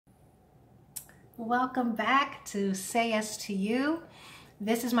Welcome back to Say Yes to You.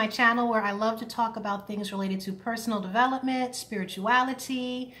 This is my channel where I love to talk about things related to personal development,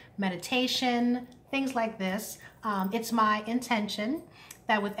 spirituality, meditation, things like this. It's my intention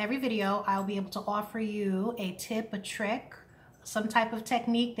that with every video, I'll be able to offer you a tip, a trick, some type of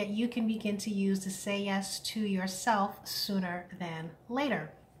technique that you can begin to use to say yes to yourself sooner than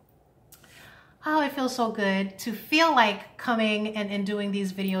later. Oh, it feels so good to feel like coming and doing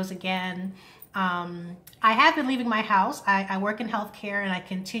these videos again. I have been leaving my house. I work in healthcare and I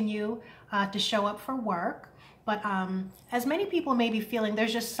continue to show up for work. But as many people may be feeling,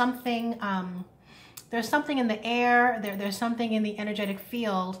 there's just something, there's something in the air, there's something in the energetic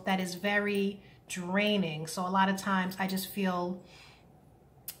field that is very draining. So a lot of times I just feel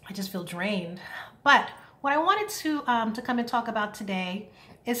drained. But what I wanted to come and talk about today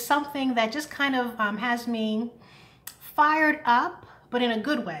is something that just kind of has me fired up, but in a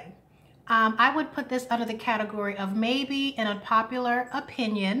good way. I would put this under the category of maybe an unpopular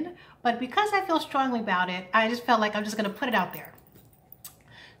opinion, but because I feel strongly about it, I just felt like I'm just going to put it out there.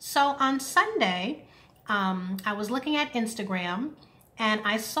 So on Sunday, I was looking at Instagram and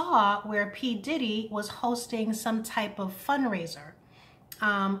I saw where Diddy was hosting some type of fundraiser.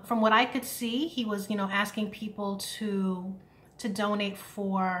 From what I could see, he was, asking people to donate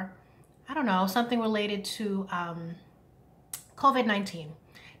for, I don't know, something related to COVID-19.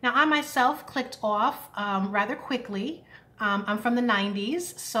 Now, I myself clicked off rather quickly. I'm from the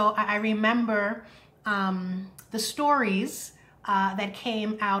 90s, so I remember the stories that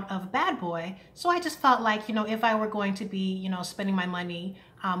came out of Bad Boy. So I just felt like, if I were going to be, spending my money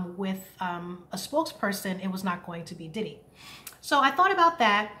with a spokesperson, it was not going to be Diddy. So I thought about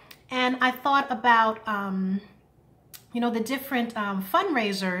that, and I thought about, the different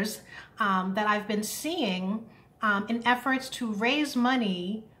fundraisers that I've been seeing in efforts to raise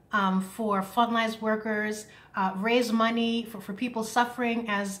money for frontline workers, raise money for people suffering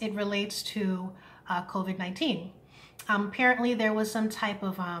as it relates to COVID-19. Apparently there was some type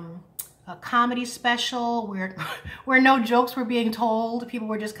of a comedy special where no jokes were being told. People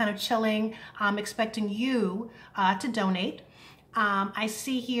were just kind of chilling, expecting you to donate. I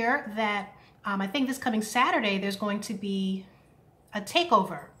see here that I think this coming Saturday there's going to be a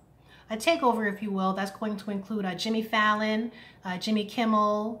takeover, if you will, that's going to include Jimmy Fallon, Jimmy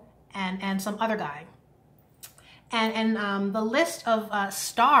Kimmel, and some other guy. And the list of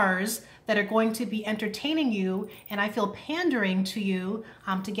stars that are going to be entertaining you, and I feel pandering to you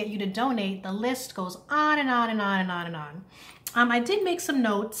to get you to donate, the list goes on and on and on and on and on. I did make some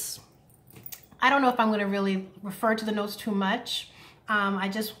notes. I don't know if I'm going to really refer to the notes too much. I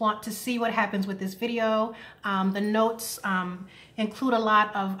just want to see what happens with this video. The notes include a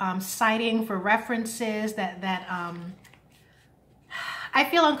lot of citing for references that I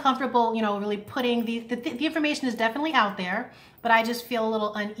feel uncomfortable, really putting the information is definitely out there, but I just feel a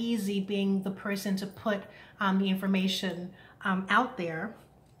little uneasy being the person to put the information out there.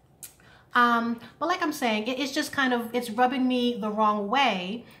 But like I'm saying, it's just kind of, it's rubbing me the wrong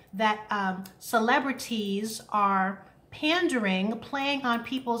way that celebrities are pandering, playing on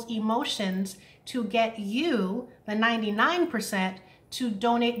people's emotions to get you, the 99%, to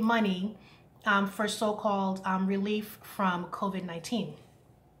donate money for so-called relief from COVID-19.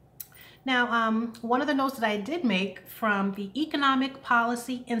 Now, one of the notes that I did make from the Economic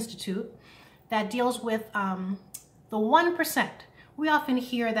Policy Institute that deals with the 1%. We often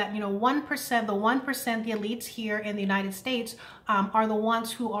hear that, 1%, the 1%, the elites here in the United States are the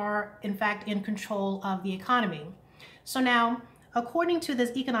ones who are, in fact, in control of the economy. So now, according to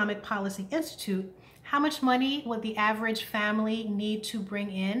this Economic Policy Institute, how much money would the average family need to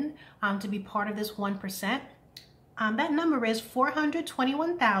bring in to be part of this 1%? That number is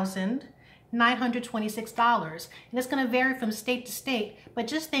 $421,926. And it's going to vary from state to state, but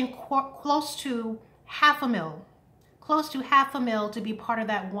just think close to $500,000. Close to $500,000 to be part of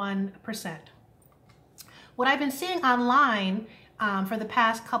that 1%. What I've been seeing online for the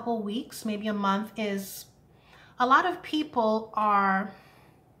past couple weeks, maybe a month, is a lot of people are,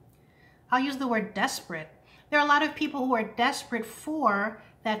 I'll use the word desperate. There are a lot of people who are desperate for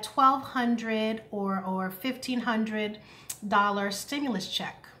that $1,200 or $1,500 stimulus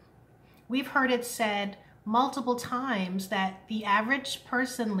check. We've heard it said multiple times that the average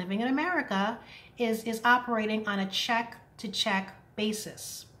person living in America is operating on a check-to-check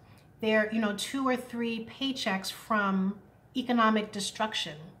basis. They're, 2 or 3 paychecks from economic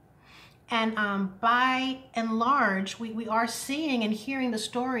destruction. And by and large, we are seeing and hearing the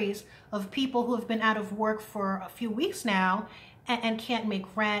stories of people who have been out of work for a few weeks now and can't make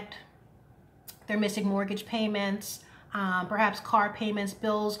rent. They're missing mortgage payments. Perhaps car payments,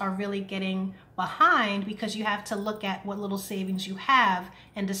 bills are really getting behind because you have to look at what little savings you have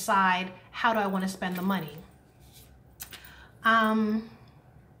and decide, how do I want to spend the money?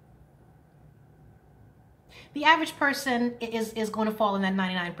 The average person is going to fall in that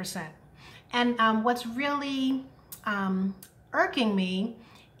 99%. And what's really irking me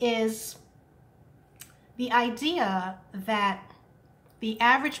is the idea that the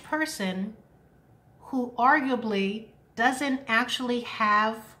average person who arguably doesn't actually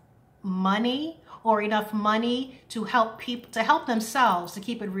have money or enough money to help people, to help themselves, to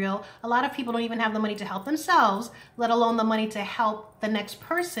keep it real. A lot of people don't even have the money to help themselves, let alone the money to help the next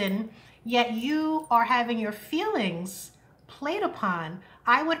person, yet you are having your feelings played upon.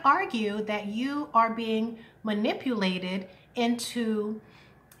 I would argue that you are being manipulated into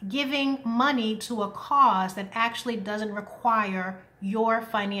giving money to a cause that actually doesn't require your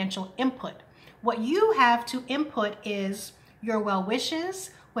financial input. What you have to input is your well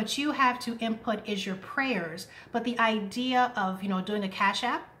wishes. What you have to input is your prayers. But the idea of, doing a Cash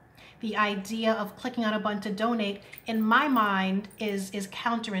App, the idea of clicking on a button to donate, in my mind, is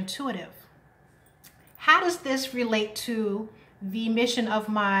counterintuitive. How does this relate to the mission of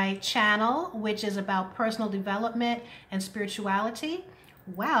my channel, which is about personal development and spirituality?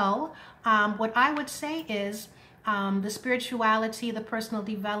 Well, what I would say is the spirituality, the personal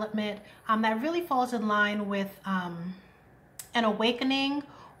development, that really falls in line with an awakening,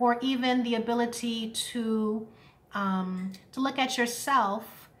 or even the ability to look at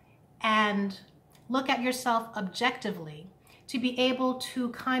yourself and look at yourself objectively, to be able to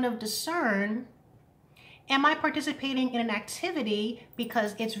kind of discern, am I participating in an activity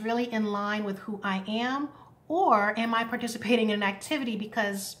because it's really in line with who I am, or am I participating in an activity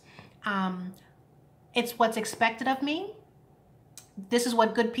because it's what's expected of me? This is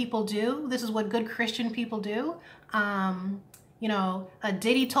what good people do. This is what good Christian people do.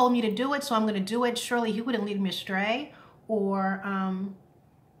 Diddy told me to do it, so I'm going to do it. Surely he wouldn't lead me astray. Or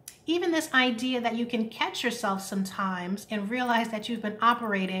even this idea that you can catch yourself sometimes and realize that you've been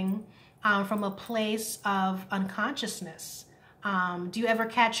operating from a place of unconsciousness. Do you ever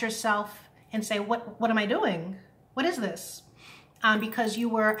catch yourself and say, what am I doing? What is this? Because you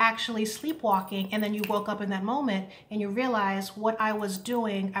were actually sleepwalking, and then you woke up in that moment and you realize what I was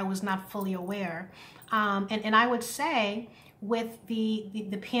doing, I was not fully aware. And I would say with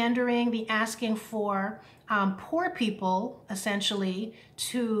the pandering, the asking for poor people essentially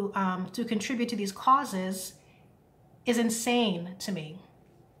to contribute to these causes is insane to me.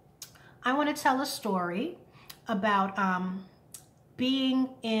 I want to tell a story about being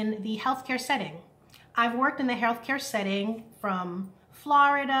in the healthcare setting. I've worked in the healthcare setting from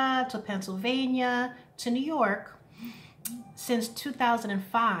Florida to Pennsylvania to New York since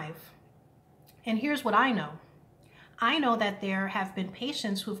 2005. And here's what I know. I know that there have been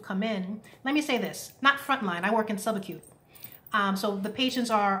patients who've come in, let me say this, not frontline, I work in subacute. So the patients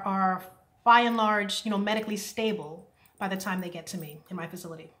are by and large, medically stable by the time they get to me in my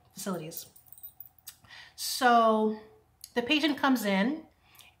facilities. So the patient comes in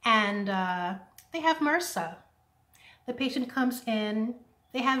and they have MRSA. The patient comes in,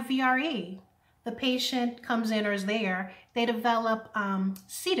 they have VRE. The patient comes in or is there, they develop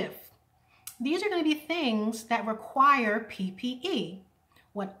C. diff. These are going to be things that require PPE.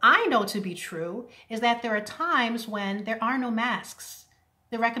 What I know to be true is that there are times when there are no masks.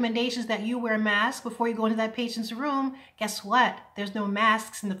 The recommendations that you wear a mask before you go into that patient's room, guess what? There's no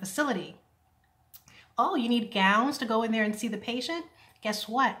masks in the facility. Oh, you need gowns to go in there and see the patient? Guess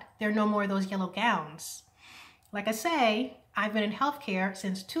what? There are no more of those yellow gowns. Like I say, I've been in healthcare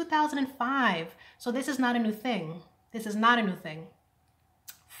since 2005, so this is not a new thing. This is not a new thing.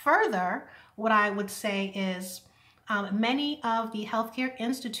 Further, what I would say is many of the healthcare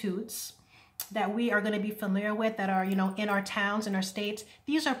institutes that we are going to be familiar with that are, in our towns, in our states,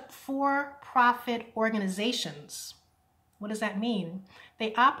 these are for-profit organizations. What does that mean?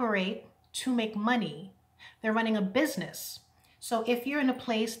 They operate to make money. They're running a business. So if you're in a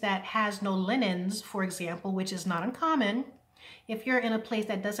place that has no linens, for example, which is not uncommon, if you're in a place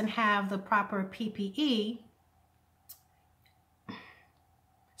that doesn't have the proper PPE,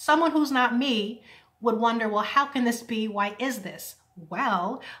 someone who's not me would wonder, well, how can this be? Why is this?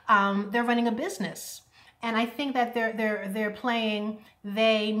 Well, they're running a business. And I think that they're playing,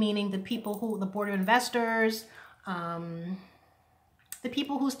 they meaning the people who, the board of investors, the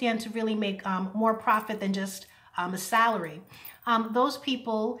people who stand to really make more profit than just a salary. Those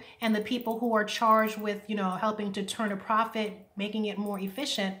people and the people who are charged with, helping to turn a profit, making it more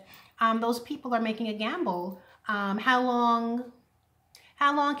efficient, those people are making a gamble. How long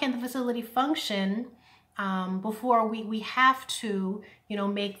can the facility function before we have to,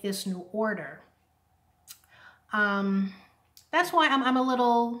 make this new order. That's why I'm a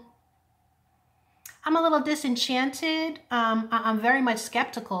little disenchanted. I'm very much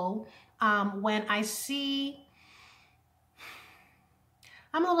skeptical when I see.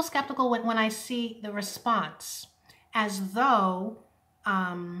 I'm a little skeptical when I see the response, as though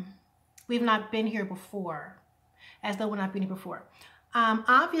we've not been here before.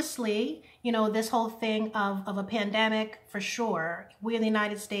 Obviously, this whole thing of a pandemic, for sure, we in the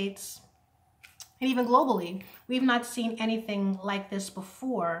United States, and even globally, we've not seen anything like this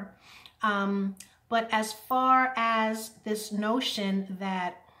before. But as far as this notion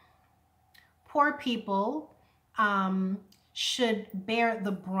that poor people should bear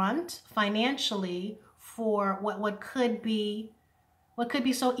the brunt financially for what could be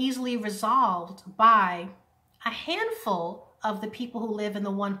so easily resolved by a handful of the people who live in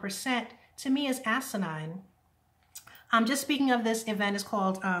the 1%, to me is asinine. Just speaking of this event, is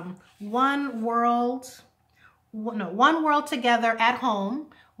called One World Together at Home,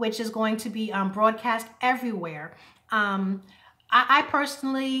 which is going to be broadcast everywhere. I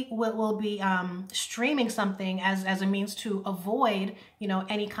personally will be streaming something as a means to avoid,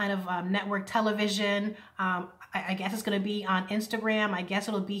 any kind of network television. I guess it's going to be on Instagram. I guess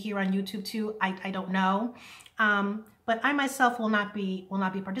it'll be here on YouTube too. I don't know. But I myself will not be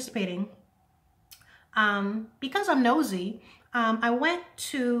participating. Because I'm nosy, I went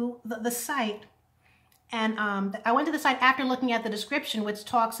to the site, and I went to the site after looking at the description, which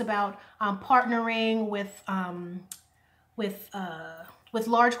talks about partnering with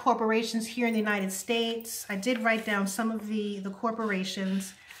large corporations here in the United States. I did write down some of the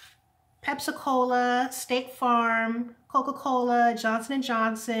corporations: Pepsi-Cola, State Farm, Coca-Cola, Johnson &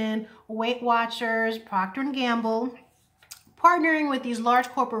 Johnson, Weight Watchers, Procter & Gamble, partnering with these large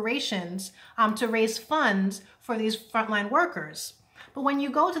corporations to raise funds for these frontline workers. But when you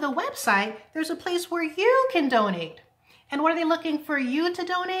go to the website, there's a place where you can donate. And what are they looking for you to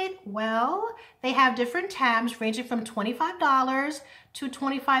donate? Well, they have different tabs ranging from $25 to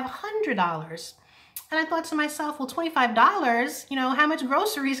 $2,500. And I thought to myself, well, $25, how much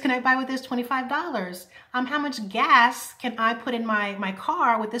groceries can I buy with this $25? How much gas can I put in my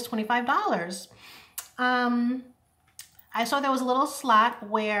car with this $25? I saw there was a little slot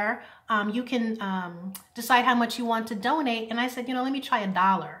where you can decide how much you want to donate. And I said, let me try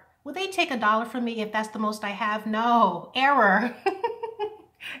 $1. Will they take $1 from me if that's the most I have? No, error.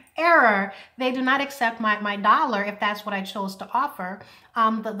 Error. They do not accept my dollar if that's what I chose to offer.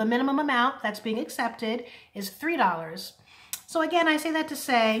 The minimum amount that's being accepted is $3. So again, I say that to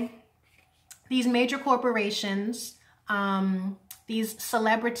say these major corporations, these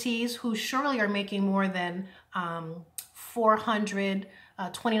celebrities who surely are making more than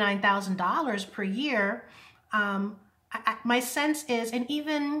 $429,000 per year, my sense is, and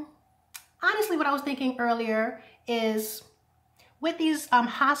even honestly what I was thinking earlier is, with these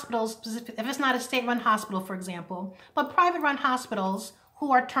hospitals, if it's not a state-run hospital, for example, but private-run hospitals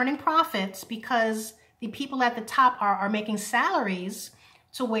who are turning profits because the people at the top are making salaries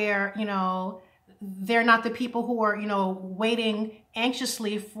to where, they're not the people who are, waiting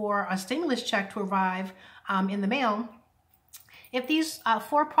anxiously for a stimulus check to arrive in the mail. If these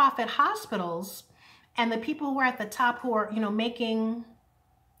for-profit hospitals and the people who are at the top who are, making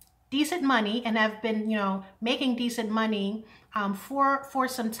decent money and have been, making decent money for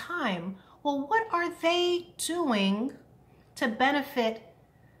some time, well, what are they doing to benefit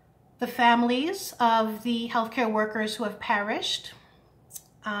the families of the healthcare workers who have perished?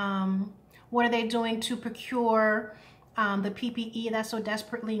 What are they doing to procure the PPE that's so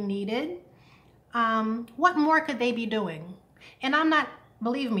desperately needed? What more could they be doing? And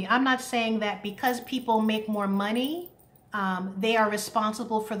believe me, I'm not saying that because people make more money, they are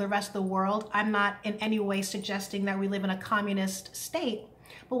responsible for the rest of the world. I'm not in any way suggesting that we live in a communist state.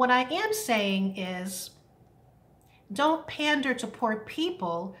 But what I am saying is, don't pander to poor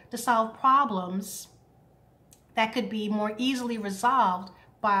people to solve problems that could be more easily resolved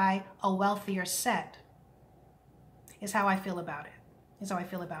by a wealthier set, is how I feel about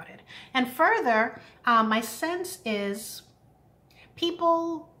it. And further, my sense is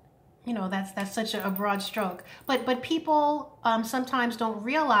people, that's such a broad stroke, but people sometimes don't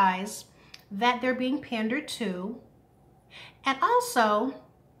realize that they're being pandered to. And also,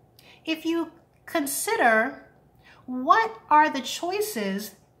 if you consider what are the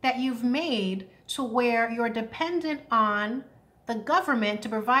choices that you've made to where you're dependent on the government to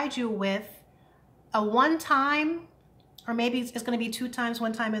provide you with a one-time, or maybe it's going to be 2 times,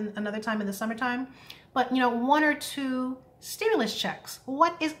 one time and another time in the summertime, but 1 or 2 stimulus checks.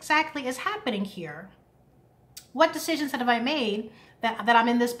 What exactly is happening here? What decisions have I made that I'm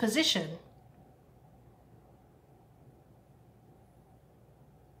in this position?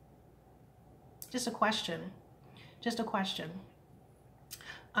 Just a question. Just a question.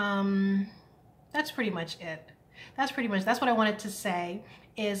 That's pretty much it. That's what I wanted to say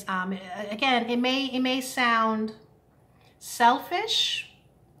is, again, it may sound selfish.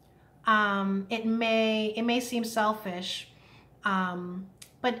 It may seem selfish,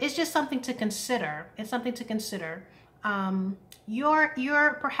 but it's just something to consider. It's something to consider.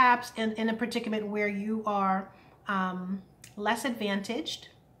 You're perhaps in a predicament where you are less advantaged,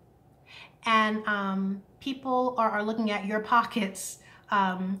 and people are looking at your pockets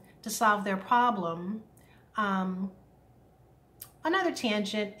to solve their problem. Another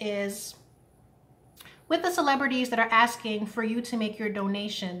tangent is with the celebrities that are asking for you to make your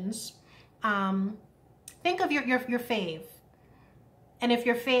donations. Think of your fave. And if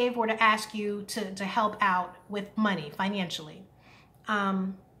your fave were to ask you to help out with money financially,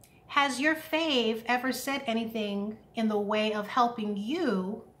 has your fave ever said anything in the way of helping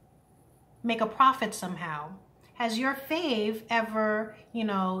you make a profit somehow? Has your fave ever,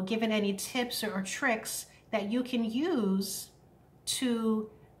 given any tips or tricks that you can use to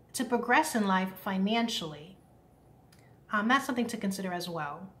progress in life financially? That's something to consider as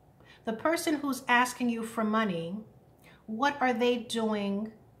well. The person who's asking you for money, what are they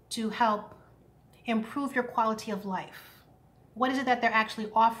doing to help improve your quality of life? What is it that they're actually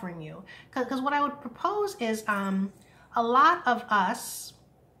offering you? Because what I would propose is a lot of us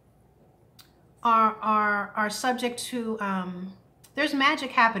are subject to, there's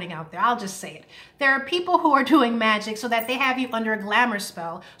magic happening out there. I'll just say it. There are people who are doing magic so that they have you under a glamour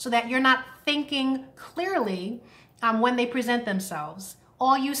spell, so that you're not thinking clearly when they present themselves.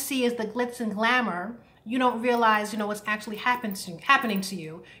 All you see is the glitz and glamour. You don't realize, what's actually happening to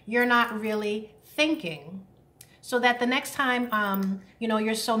you. You're not really thinking. So that the next time,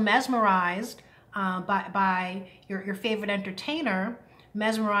 you're so mesmerized by your favorite entertainer,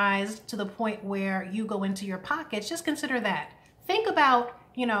 mesmerized to the point where you go into your pockets, just consider that. Think about,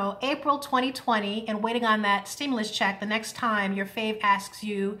 April 2020 and waiting on that stimulus check the next time your fave asks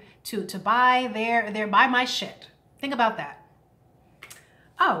you to buy buy my shit. Think about that.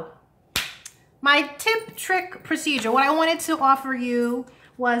 Oh, my tip, trick, procedure. What I wanted to offer you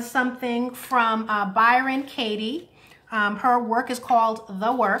was something from Byron Katie. Her work is called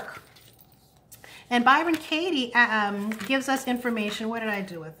The Work. And Byron Katie gives us information. What did I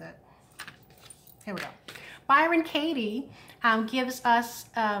do with it? Here we go. Byron Katie gives us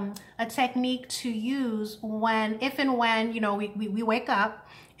a technique to use if and when we wake up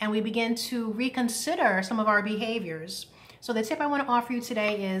and we begin to reconsider some of our behaviors. So the tip I want to offer you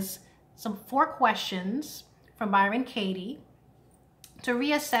today is 4 questions from Byron Katie to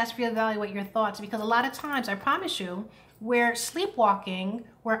reassess, reevaluate your thoughts, because a lot of times, I promise you, we're sleepwalking,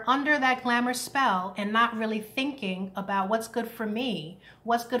 we're under that glamour spell and not really thinking about what's good for me,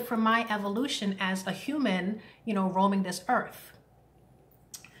 what's good for my evolution as a human, roaming this earth.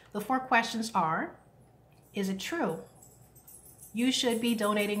 The 4 questions are, is it true? You should be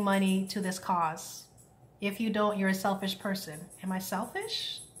donating money to this cause. If you don't, you're a selfish person. Am I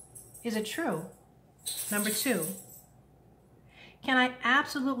selfish? Is it true? Number 2, can I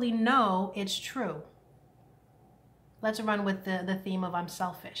absolutely know it's true? Let's run with the theme of I'm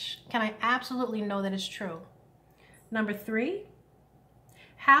selfish. Can I absolutely know that it's true? Number 3,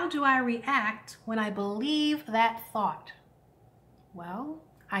 how do I react when I believe that thought? Well,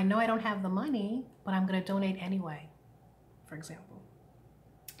 I know I don't have the money, but I'm going to donate anyway, for example.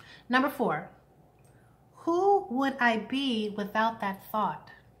 Number 4, who would I be without that thought?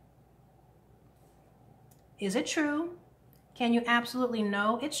 Is it true? Can you absolutely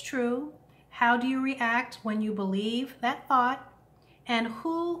know it's true? How do you react when you believe that thought? And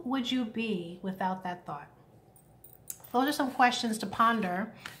who would you be without that thought? Those are some questions to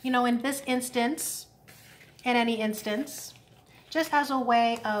ponder, in this instance, in any instance, just as a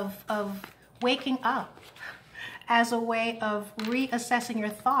way of waking up, as a way of reassessing your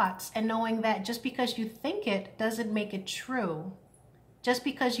thoughts and knowing that just because you think it doesn't make it true. Just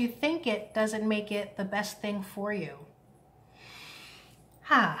because you think it doesn't make it the best thing for you.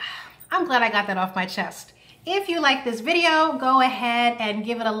 I'm glad I got that off my chest. If you like this video, go ahead and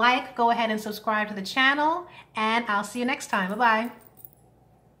give it a like. Go ahead and subscribe to the channel, and I'll see you next time. Bye-bye.